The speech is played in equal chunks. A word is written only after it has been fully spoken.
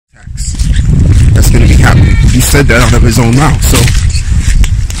attacks that's going to be happening. He said that out of his own mouth. So,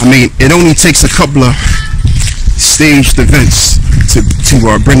 I mean, it only takes a couple of staged events to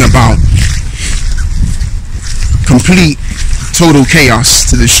bring about complete, total chaos,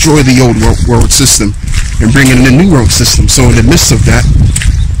 to destroy the old world system and bring in the new world system. So in the midst of that,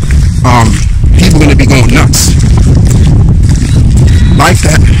 people are going to be going nuts. Life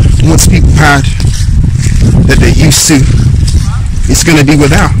that once people had, that they used to, it's going to be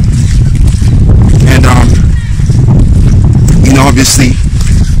without. And, you know, obviously,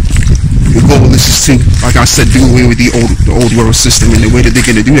 the goal is to, like I said, do away with the old world system. And the way that they're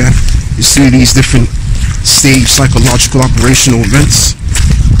going to do that is through these different stage psychological operational events,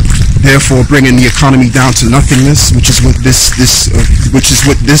 therefore bringing the economy down to nothingness, which is what this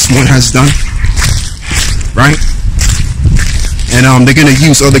one has done, right? And they're going to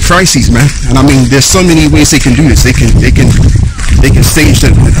use other crises, man. And I mean, there's so many ways they can do this. They can stage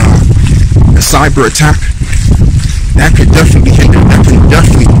a cyber attack that could definitely hinder, that can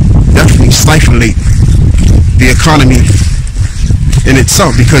definitely stifle the economy in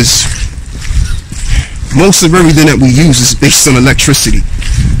itself, because most of everything that we use is based on electricity.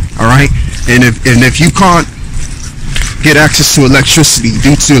 All right, and if you can't get access to electricity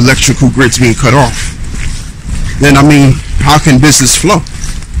due to electrical grids being cut off, then I mean, how can business flow?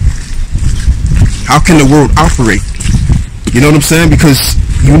 How can the world operate? You know what I'm saying? Because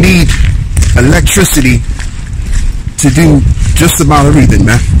you need electricity to do just about everything,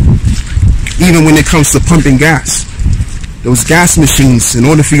 man. Even when it comes to pumping gas, those gas machines, in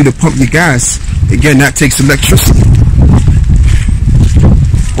order for you to pump your gas, again, that takes electricity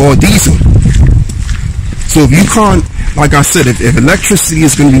or diesel. So if you can't, like I said, if electricity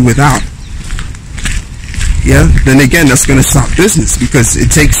is going to be without, yeah, then again, that's going to stop business, because it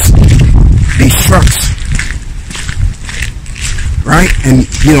takes these trucks, right? And,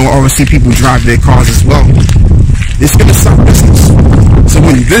 you know, obviously people drive their cars as well. It's going to stop business. So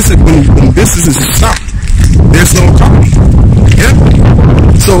when businesses stop, there's no economy. Yeah.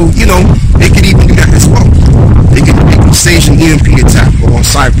 So, you know, they could even do that as well. They can stage an EMP attack or a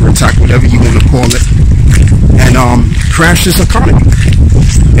cyber attack, whatever you want to call it, and crash this economy.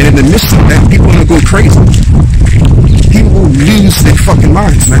 And in the midst of that, people are going to go crazy. People will lose their fucking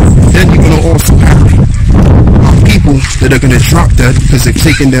minds, man. Then you're going to also have people that are going to drop dead because they've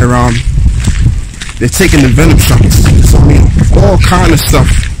taken their they're taking the venom shots. So I mean, all kind of stuff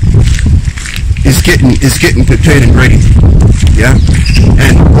is getting prepared and ready. Yeah,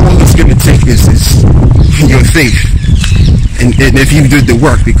 and all it's going to take is your faith, and if you did the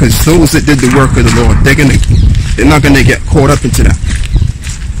work, because those that did the work of the Lord, they're not going to get caught up into that,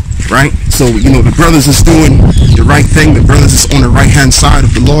 right? So, you know, the brothers is doing the right thing. The brothers is on the right hand side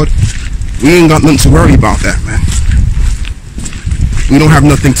of the Lord. We ain't got nothing to worry about that, man. We don't have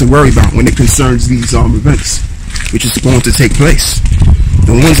nothing to worry about when it concerns these events, which is going to take place.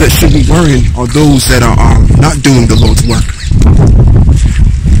 The ones that should be worrying are those that are not doing the Lord's work.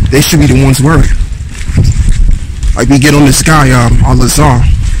 They should be the ones worried. Like we get on this guy, Al-Azhar,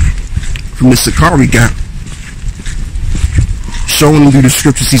 from the Sakari Gap, showing him through the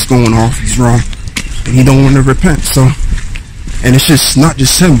scriptures he's going off, he's wrong, and he don't want to repent. So, and it's just not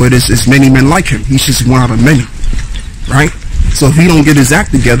just him, but it's many men like him. He's just one out of many, right? So if he don't get his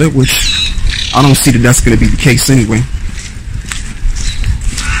act together, which I don't see that that's going to be the case anyway,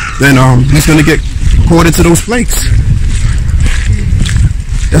 then he's going to get caught into those flakes.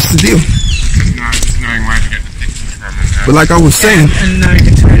 That's the deal. Knowing where to get the pictures from. But like I was saying,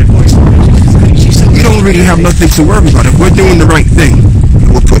 we don't really have nothing to worry about. If we're doing the right thing, and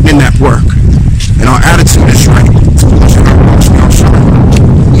we're putting in that work, and our attitude is right,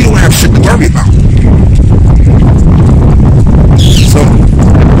 we don't have shit to worry about. So,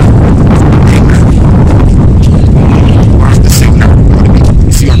 I have to say now.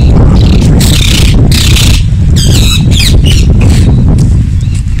 See,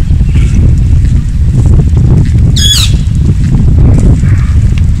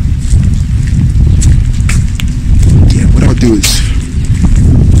 what I'll do is,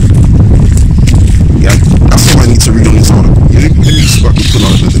 that's all I need to read on this article. Let me see if I can pull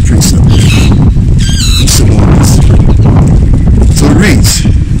out another precept. Some more of this. So it reads,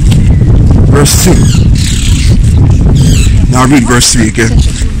 verse 2. Now I'll read verse 3 again.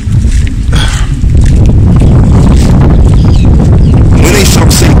 When they shall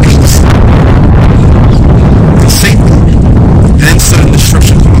say peace and safety, then sudden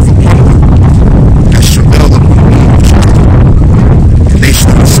destruction cometh upon them, as travail upon a woman, and they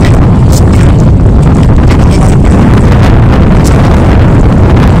shall escape. So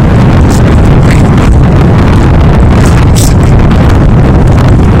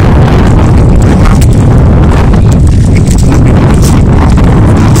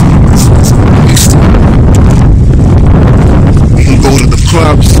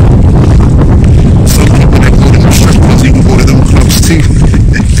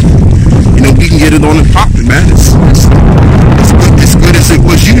still on and popping, man. It's good as it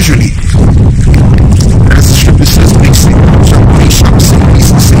was usually. As the scripture says, big sin, shall sin,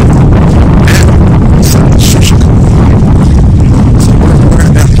 peace and sin. And so the scripture come on. So we're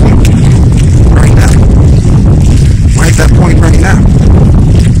at that point right now. We're at that point right now.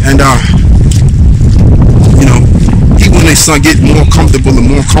 And you know, people when they start getting more comfortable and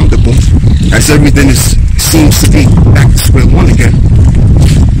more comfortable, as everything seems to be back to square one again.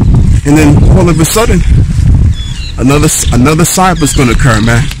 And then all of a sudden, another cyber's gonna occur,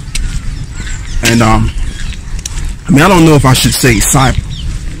 man. And I mean, I don't know if I should say cyber,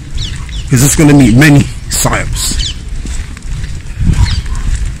 because it's gonna meet many cybers.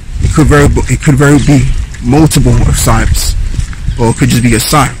 It could very be multiple of cybers, or it could just be a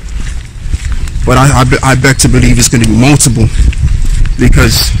cyber. But I beg to believe it's gonna be multiple,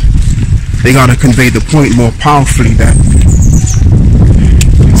 because they gotta convey the point more powerfully, that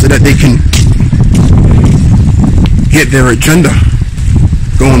so that they can get their agenda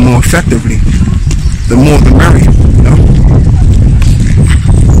going more effectively. The more the merrier, you know.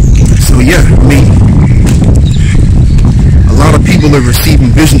 So yeah, I mean, a lot of people are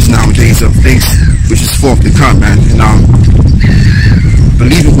receiving visions nowadays of things which is forth to come, man. And I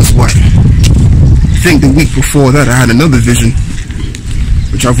believe it was what, I think the week before that I had another vision,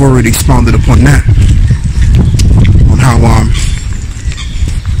 which I've already expounded upon that, on how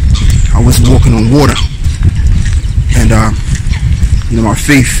I was walking on water, and you know, my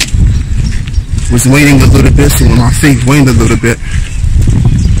faith was waning a little bit. So when my faith waned a little bit,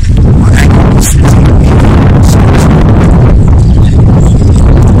 my ankle was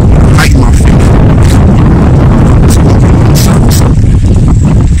heightened my faith.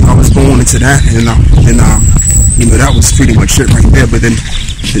 I was going into that, and you know, that was pretty much it right there. But then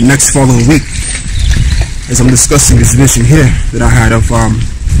the next following week, as I'm discussing this vision here that I had of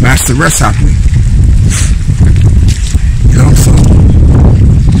master rest happening, you know, so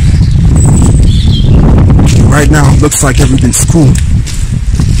right now it looks like everything's cool,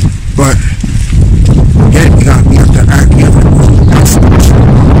 but again, we have to act, we have to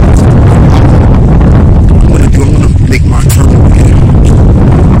I'm gonna make my turn over here,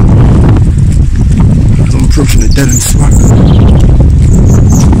 because I'm approaching a dead end spot.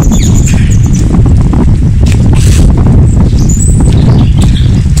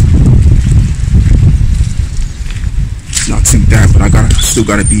 Not too bad, but I still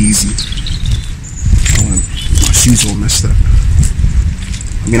gotta be easy. My shoes all messed up.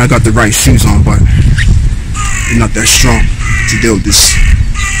 I mean, I got the right shoes on, but they're not that strong to deal with this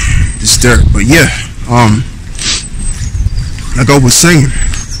dirt. But yeah, like I was saying,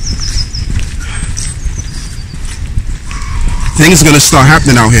 things are gonna start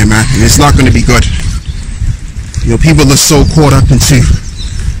happening out here, man, and it's not gonna be good. You know, people are so caught up into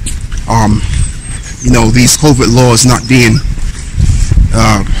you know, these COVID laws not being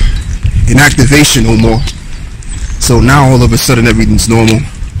in activation no more. So now all of a sudden everything's normal.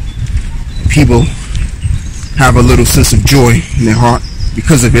 People have a little sense of joy in their heart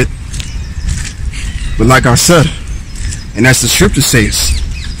because of it. But like I said, and as the scripture says,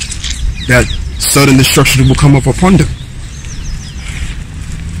 that sudden destruction will come up upon them.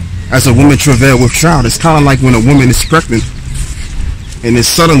 As a woman travail with child, it's kind of like when a woman is pregnant and then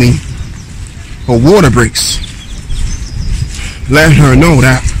suddenly her water breaks, letting her know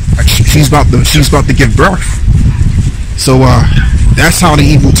that she's about to give birth. So that's how the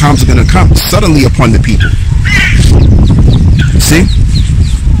evil times are going to come suddenly upon the people. See?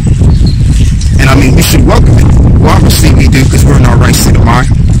 And I mean, we should welcome it. Well, obviously we do, because we're in our right state of mind.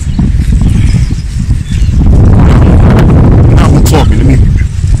 Now we're talking. Let me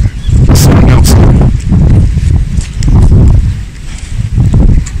do something else.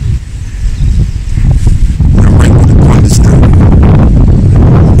 I'm right with the point this time.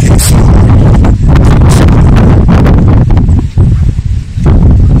 Okay, so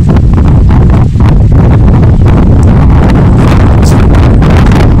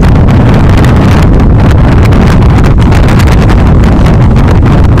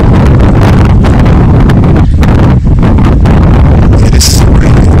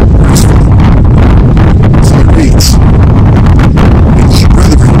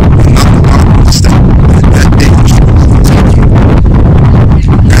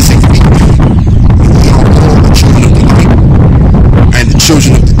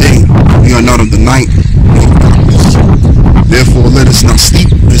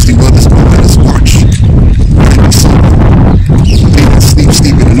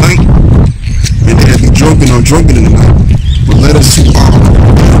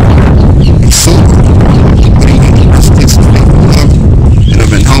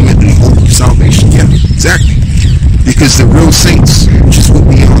true saints, which is what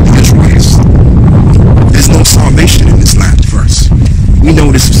we are, the Israelites, there's no salvation in this land for us. We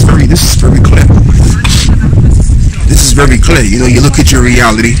know this is very clear. This is very clear. You know, you look at your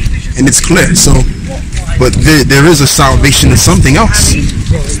reality and it's clear. So, but there is a salvation in something else.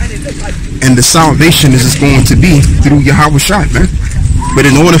 And the salvation is going to be through Yahweh Shai, man. But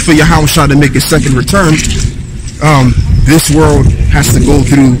in order for Yahweh Shai to make a second return, this world has to go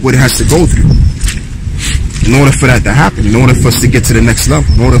through what it has to go through. In order for that to happen, in order for us to get to the next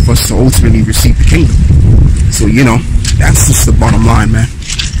level, in order for us to ultimately receive the kingdom. So, you know, that's just the bottom line, man.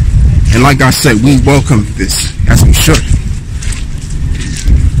 And like I said, we welcome this, as we should.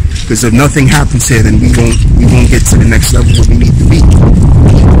 Because if nothing happens here, then we won't get to the next level where we need to be.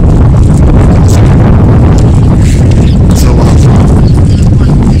 So,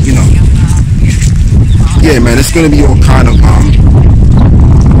 you know, yeah, man, it's gonna be all kind of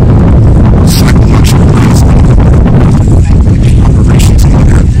psychological operations.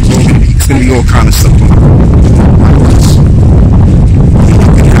 It's gonna be all kind of stuff.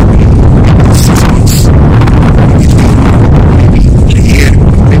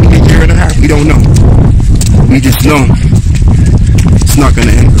 We don't know. We just know it's not going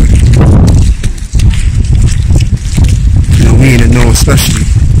to end good. You know, we ain't know, especially.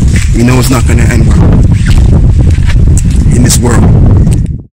 We know it's not going to end well in this world.